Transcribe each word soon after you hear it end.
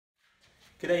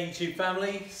G'day YouTube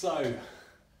family. So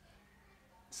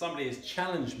somebody has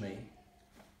challenged me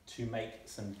to make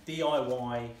some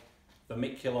DIY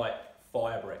Vermiculite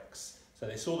Firebricks. So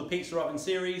they saw the pizza oven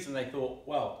series and they thought,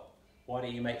 well, why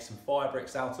don't you make some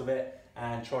Firebricks out of it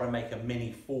and try to make a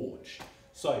mini forge.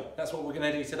 So that's what we're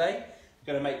going to do today.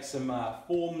 We're going to make some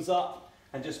forms up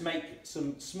and just make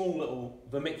some small little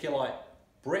Vermiculite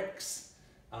bricks,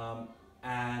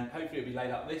 and hopefully it'll be laid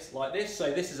up like this.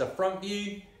 So this is a front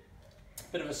view,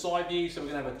 bit of a side view. So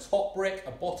we're going to have a top brick,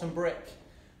 a bottom brick,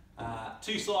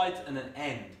 two sides and an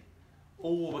end.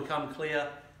 All will become clear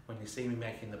when you see me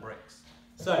making the bricks.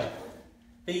 So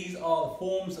these are the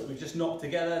forms that we've just knocked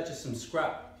together, just some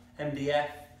scrap MDF,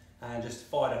 and just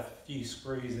fired a few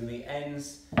screws in the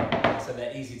ends so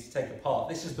they're easy to take apart.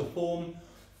 This is the form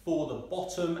for the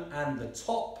bottom and the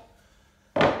top.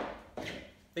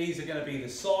 These are going to be the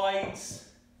sides,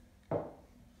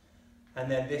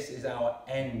 and then this is our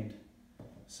end.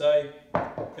 So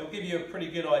it'll give you a pretty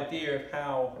good idea of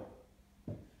how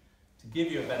to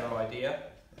give you a better idea.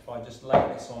 If I just lay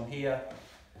this on here,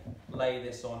 lay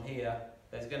this on here,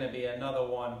 there's going to be another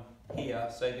one here.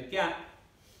 So the gap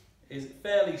is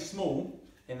fairly small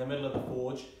in the middle of the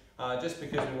forge, just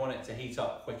because we want it to heat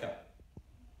up quicker.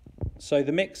 So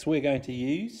the mix we're going to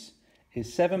use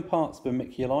is 7 parts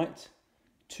vermiculite,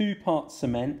 2 parts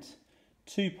cement,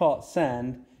 2 parts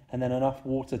sand, and then enough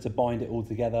water to bind it all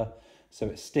together so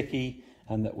it's sticky,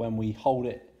 and that when we hold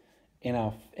it in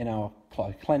our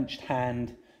clenched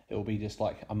hand, it will be just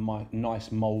like a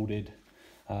nice molded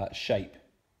shape.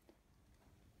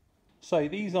 So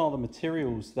these are the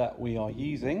materials that we are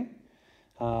using.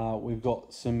 We've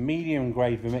got some medium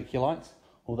grade vermiculite,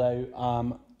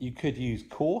 although you could use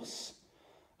coarse.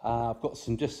 I've got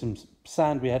just some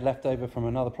sand we had left over from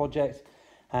another project,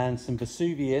 and some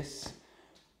Vesuvius,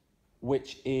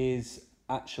 which is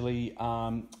actually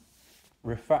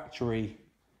refractory,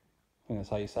 I think that's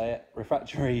how you say it,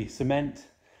 refractory cement.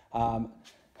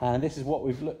 And this is what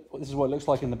it looks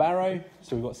like in the barrow.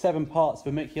 So we've got 7 parts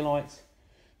vermiculite,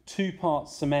 2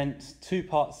 parts cement, 2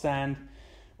 parts sand.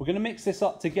 We're going to mix this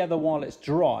up together while it's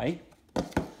dry,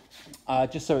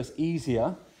 just so it's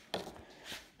easier,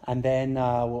 and then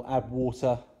we'll add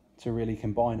water to really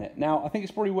combine it. Now I think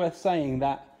it's probably worth saying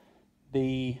that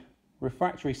the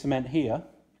refractory cement here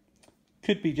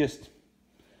could be just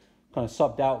kind of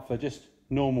subbed out for just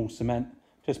normal cement.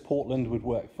 Just Portland would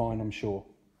work fine, I'm sure.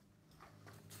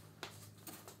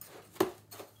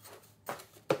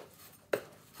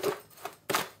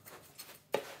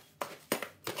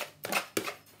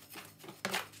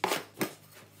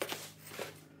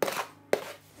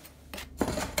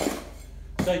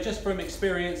 So just from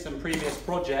experience and previous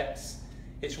projects,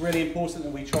 it's really important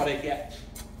that we try to get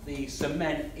the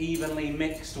cement evenly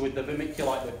mixed with the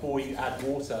vermiculite before you add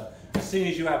water. As soon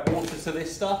as you add water to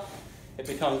this stuff, it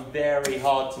becomes very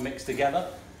hard to mix together,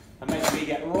 and make sure you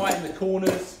get right in the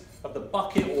corners of the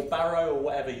bucket or barrow or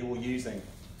whatever you're using.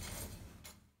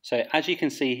 So as you can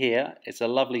see here, it's a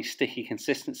lovely sticky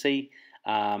consistency,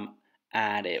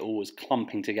 and it all is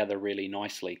clumping together really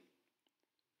nicely.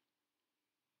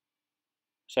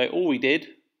 So all we did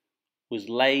was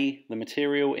lay the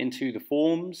material into the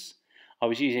forms. I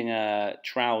was using a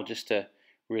trowel just to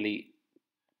really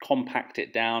compact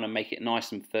it down and make it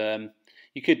nice and firm.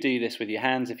 You could do this with your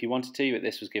hands if you wanted to, but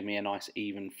this was giving me a nice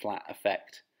even flat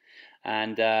effect.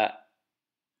 And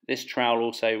this trowel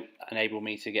also enabled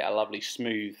me to get a lovely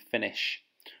smooth finish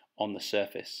on the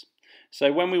surface.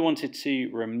 So when we wanted to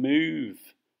remove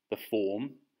the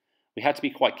form, we had to be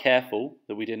quite careful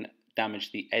that we didn't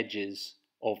damage the edges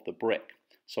of the brick.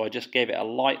 So I just gave it a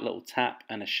light little tap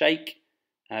and a shake,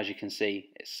 and as you can see,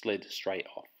 it slid straight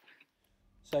off.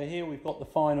 So here we've got the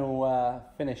final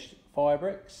finished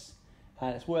Firebricks,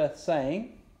 and it's worth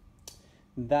saying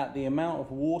that the amount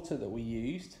of water that we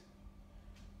used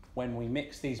when we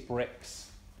mixed these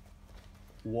bricks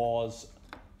was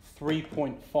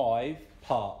 3.5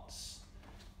 parts.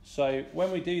 So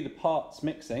when we do the parts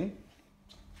mixing,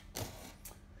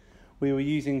 we were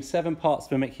using 7 parts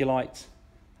vermiculite,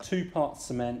 2 parts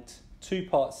cement, 2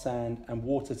 parts sand, and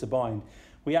water to bind.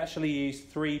 We actually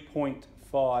used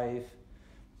 3.5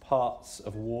 parts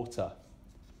of water.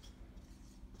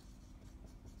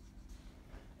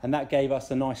 And that gave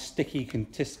us a nice sticky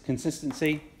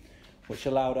consistency, which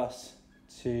allowed us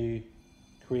to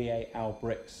create our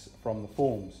bricks from the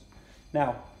forms.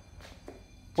 Now,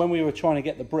 when we were trying to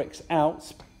get the bricks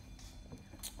out,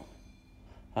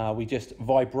 we just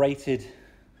vibrated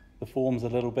the forms a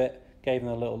little bit, gave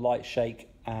them a little light shake.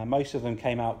 Most of them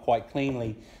came out quite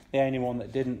cleanly. The only one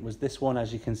that didn't was this one.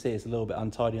 As you can see, it's a little bit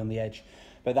untidy on the edge,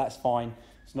 but that's fine.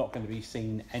 It's not going to be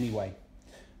seen anyway.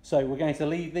 So we're going to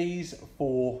leave these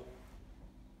for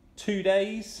 2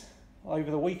 days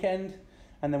over the weekend,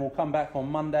 and then we'll come back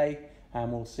on Monday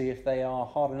and we'll see if they are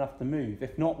hard enough to move.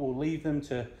 If not, we'll leave them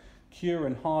to cure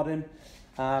and harden.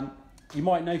 You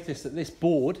might notice that this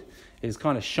board is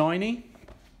kind of shiny.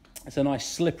 It's a nice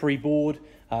slippery board,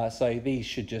 so these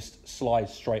should just slide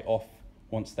straight off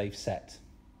once they've set.